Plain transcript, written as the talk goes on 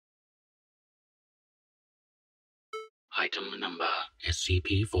Item number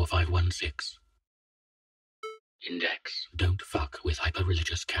SCP-4516. Index: Don't fuck with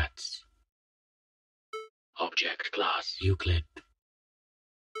hyper-religious cats. Object class: Euclid.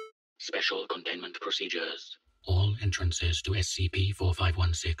 Special containment procedures: all entrances to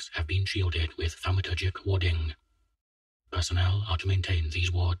SCP-4516 have been shielded with thaumaturgic warding. Personnel are to maintain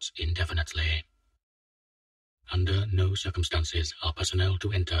these wards indefinitely. Under no circumstances are personnel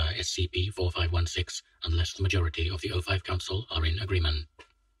to enter SCP-4516 unless the majority of the O5 Council are in agreement.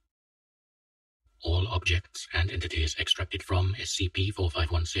 All objects and entities extracted from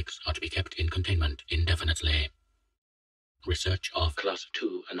SCP-4516 are to be kept in containment indefinitely. Research of Class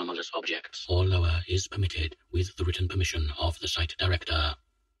 2 anomalous objects or lower is permitted with the written permission of the Site Director.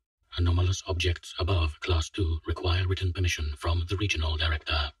 Anomalous objects above Class 2 require written permission from the Regional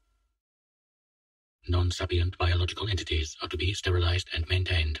Director. Non-sapient biological entities are to be sterilized and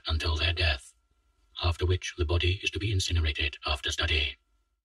maintained until their death, after which the body is to be incinerated after study.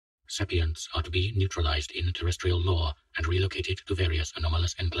 Sapients are to be neutralized in terrestrial law and relocated to various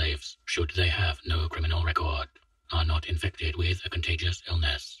anomalous enclaves should they have no criminal record, are not infected with a contagious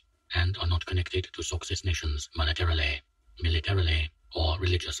illness, and are not connected to Soxis nations monetarily, militarily, or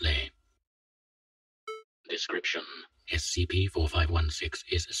religiously. Description: SCP-4516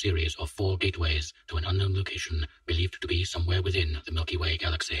 is a series of 4 gateways to an unknown location believed to be somewhere within the Milky Way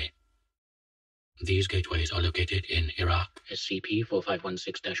galaxy. These gateways are located in Iraq,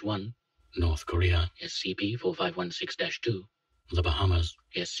 SCP-4516-1, North Korea, SCP-4516-2, the Bahamas,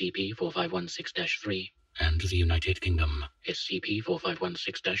 SCP-4516-3, and the United Kingdom,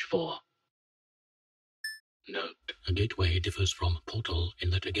 SCP-4516-4. Note: a gateway differs from portal in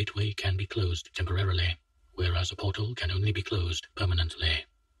that a gateway can be closed temporarily, whereas a portal can only be closed permanently.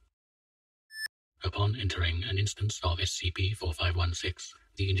 Upon entering an instance of SCP-4516,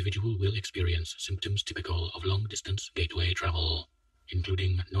 the individual will experience symptoms typical of long-distance gateway travel,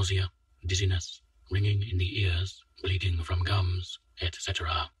 including nausea, dizziness, ringing in the ears, bleeding from gums,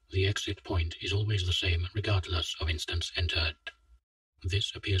 etc. The exit point is always the same regardless of instance entered.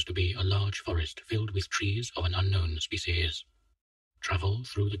 This appears to be a large forest filled with trees of an unknown species. Travel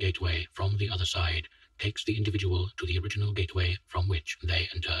through the gateway from the other side takes the individual to the original gateway from which they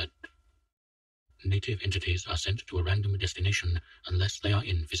entered. Native entities are sent to a random destination unless they are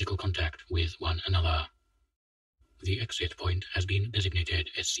in physical contact with one another. The exit point has been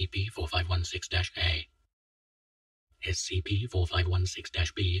designated SCP-4516-A.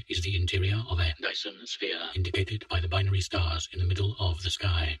 SCP-4516-B is the interior of a Dyson sphere, indicated by the binary stars in the middle of the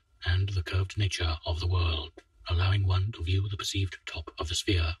sky, and the curved nature of the world, allowing one to view the perceived top of the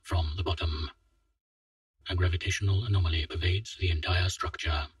sphere from the bottom. A gravitational anomaly pervades the entire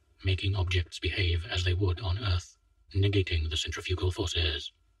structure, making objects behave as they would on Earth, negating the centrifugal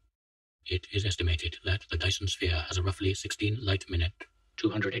forces. It is estimated that the Dyson sphere has a roughly 16 light-minute,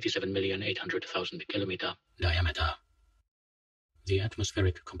 287,800,000 kilometer diameter. The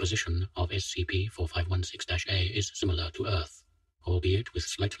atmospheric composition of SCP-4516-A is similar to Earth, albeit with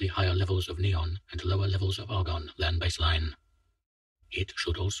slightly higher levels of neon and lower levels of argon than baseline. It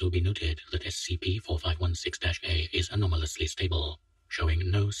should also be noted that SCP-4516-A is anomalously stable, showing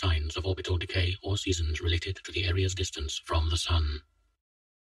no signs of orbital decay or seasons related to the area's distance from the Sun.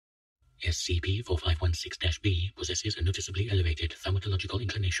 SCP-4516-B possesses a noticeably elevated thaumatological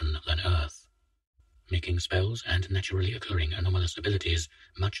inclination than Earth, making spells and naturally occurring anomalous abilities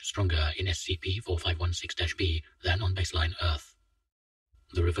much stronger in SCP-4516-B than on baseline Earth.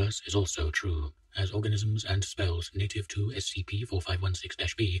 The reverse is also true, as organisms and spells native to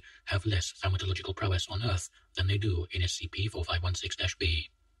SCP-4516-B have less thaumatological prowess on Earth than they do in SCP-4516-B.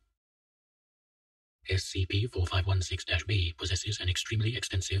 SCP-4516-B possesses an extremely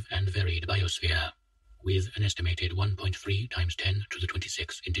extensive and varied biosphere, with an estimated 1.3 times 10 to the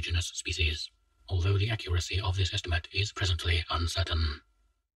 26 indigenous species, although the accuracy of this estimate is presently uncertain.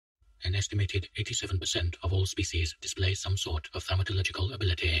 An estimated 87% of all species display some sort of thaumatological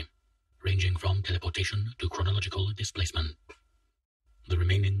ability, ranging from teleportation to chronological displacement. The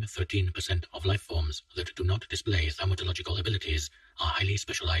remaining 13% of life forms that do not display thaumatological abilities are highly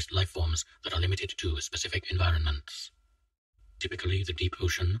specialized life forms that are limited to specific environments, typically the deep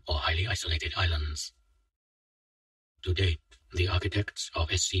ocean or highly isolated islands. To date, the architects of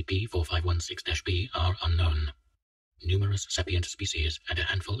SCP-4516-B are unknown. Numerous sapient species and a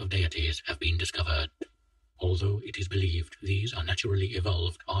handful of deities have been discovered, although it is believed these are naturally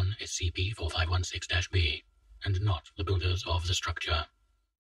evolved on SCP-4516-B, and not the builders of the structure.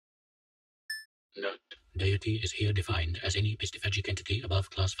 Note: deity is here defined as any epistophagic entity above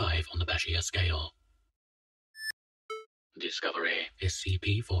Class 5 on the Bashir scale. Discovery.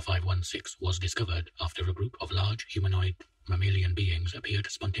 SCP-4516 was discovered after a group of large humanoid mammalian beings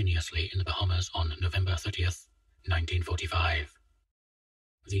appeared spontaneously in the Bahamas on November 30th, 1945.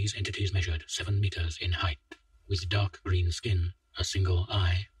 These entities measured 7 meters in height, with dark green skin, a single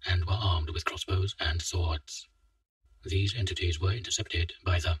eye, and were armed with crossbows and swords. These entities were intercepted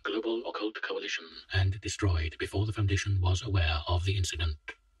by the Global Occult Coalition and destroyed before the Foundation was aware of the incident.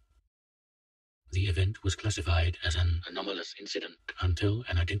 The event was classified as an anomalous incident until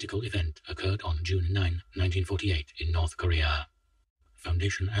an identical event occurred on June 9, 1948 in North Korea.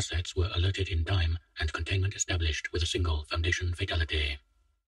 Foundation assets were alerted in time and containment established with a single Foundation fatality.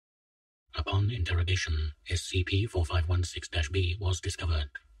 Upon interrogation, SCP-4516-B was discovered,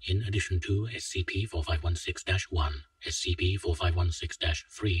 in addition to SCP-4516-1,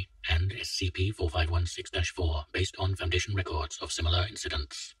 SCP-4516-3, and SCP-4516-4 based on Foundation records of similar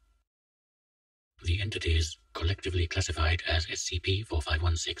incidents. The entities, collectively classified as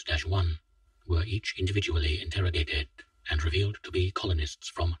SCP-4516-1, were each individually interrogated and revealed to be colonists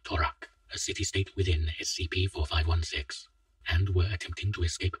from Torak, a city-state within SCP-4516, and were attempting to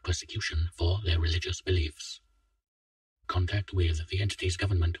escape persecution for their religious beliefs. Contact with the entity's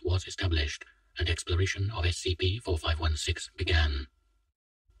government was established, and exploration of SCP-4516 began.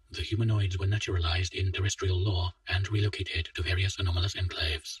 The humanoids were naturalized in terrestrial lore and relocated to various anomalous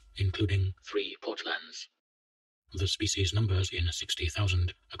enclaves, including 3 portlands. The species numbers in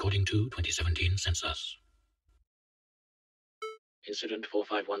 60,000, according to 2017 census. Incident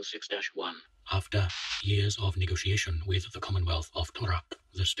 4516-1. After years of negotiation with the Commonwealth of Torak,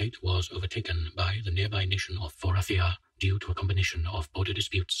 the state was overtaken by the nearby nation of Forathia due to a combination of border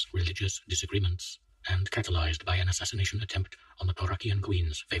disputes, religious disagreements, and catalyzed by an assassination attempt on the Torakian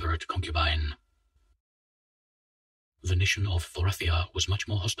queen's favorite concubine. The nation of Forathia was much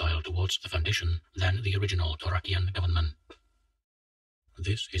more hostile towards the Foundation than the original Torakian government.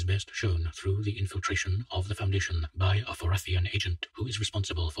 This is best shown through the infiltration of the Foundation by a Forathian agent who is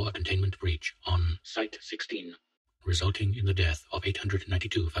responsible for a containment breach on Site-16, resulting in the death of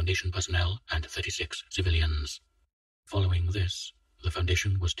 892 Foundation personnel and 36 civilians. Following this, the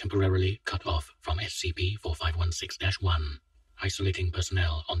Foundation was temporarily cut off from SCP-4516-1, isolating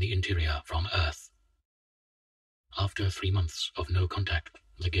personnel on the interior from Earth. After 3 months of no contact,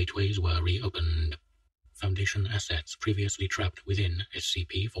 the gateways were reopened. Foundation assets previously trapped within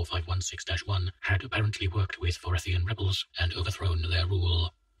SCP-4516-1 had apparently worked with Forathian rebels and overthrown their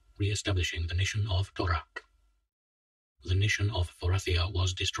rule, re-establishing the nation of Torak. The nation of Forathia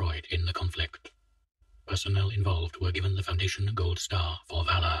was destroyed in the conflict. Personnel involved were given the Foundation Gold Star for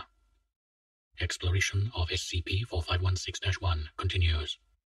valor. Exploration of SCP-4516-1 continues.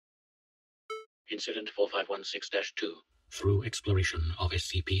 Incident 4516-2. Through exploration of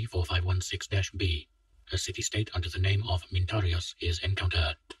SCP-4516-B, a city-state under the name of Mintarius is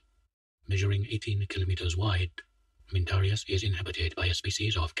encountered. Measuring 18 kilometers wide, Mintarius is inhabited by a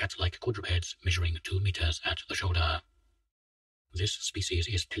species of cat-like quadrupeds measuring 2 meters at the shoulder. This species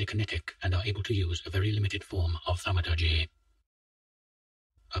is telekinetic and are able to use a very limited form of thaumaturgy.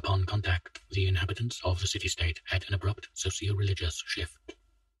 Upon contact, the inhabitants of the city-state had an abrupt socio-religious shift.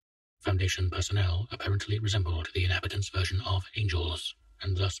 Foundation personnel apparently resembled the inhabitants' version of angels,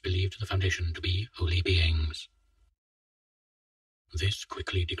 and thus believed the Foundation to be holy beings. This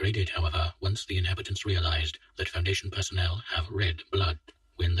quickly degraded, however, once the inhabitants realized that Foundation personnel have red blood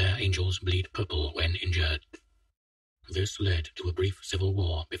when their angels bleed purple when injured. This led to a brief civil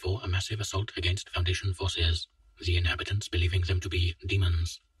war before a massive assault against Foundation forces, the inhabitants believing them to be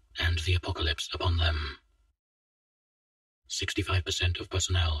demons, and the apocalypse upon them. 65% of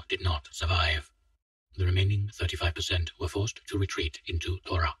personnel did not survive. The remaining 35% were forced to retreat into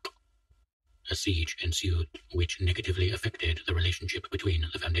Torak. A siege ensued, which negatively affected the relationship between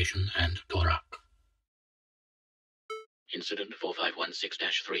the Foundation and Torak. Incident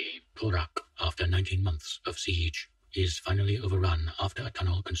 4516-3. Torak, after 19 months of siege, is finally overrun after a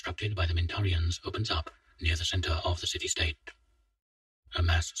tunnel constructed by the Mintarians opens up near the center of the city-state. A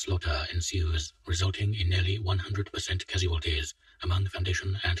mass slaughter ensues, resulting in nearly 100% casualties among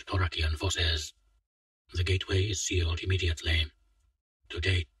Foundation and Torakian forces. The gateway is sealed immediately. To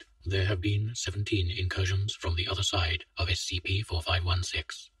date, there have been 17 incursions from the other side of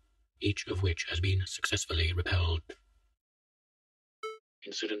SCP-4516, each of which has been successfully repelled.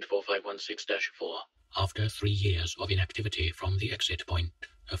 Incident 4516-4. After 3 years of inactivity from the exit point,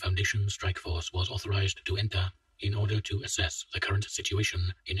 a Foundation strike force was authorized to enter in order to assess the current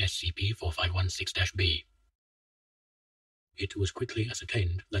situation in SCP-4516-B. It was quickly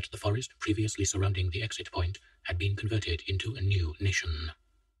ascertained that the forest previously surrounding the exit point had been converted into a new nation,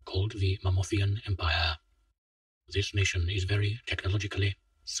 called the Mammothean Empire. This nation is very technologically,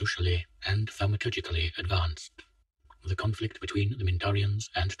 socially, and thaumaturgically advanced. The conflict between the Mintarians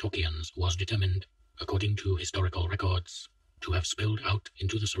and Tokians was determined, according to historical records, to have spilled out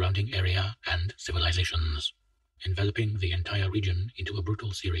into the surrounding area and civilizations, enveloping the entire region into a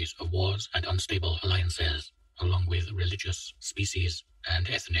brutal series of wars and unstable alliances, along with religious, species, and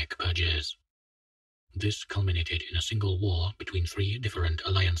ethnic purges. This culminated in a single war between three different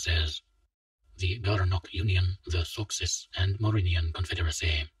alliances: the Garanok Union, the Soxis, and Morinian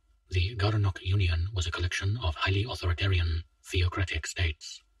Confederacy. The Garanok Union was a collection of highly authoritarian, theocratic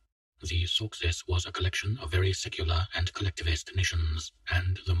states. The Soxis was a collection of very secular and collectivist nations,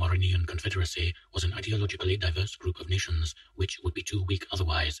 and the Morinian Confederacy was an ideologically diverse group of nations which would be too weak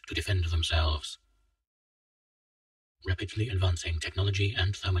otherwise to defend themselves. Rapidly advancing technology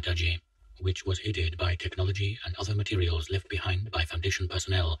and thaumaturgy, which was aided by technology and other materials left behind by Foundation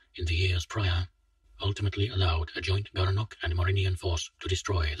personnel in the years prior, ultimately allowed a joint Garanok and Morinian force to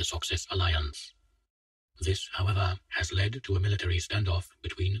destroy the Soxis alliance. This, however, has led to a military standoff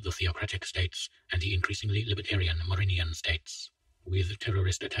between the theocratic states and the increasingly libertarian Morinian states, with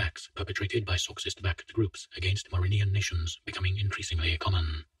terrorist attacks perpetrated by Soxist-backed groups against Morinian nations becoming increasingly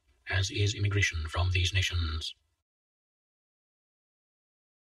common, as is immigration from these nations.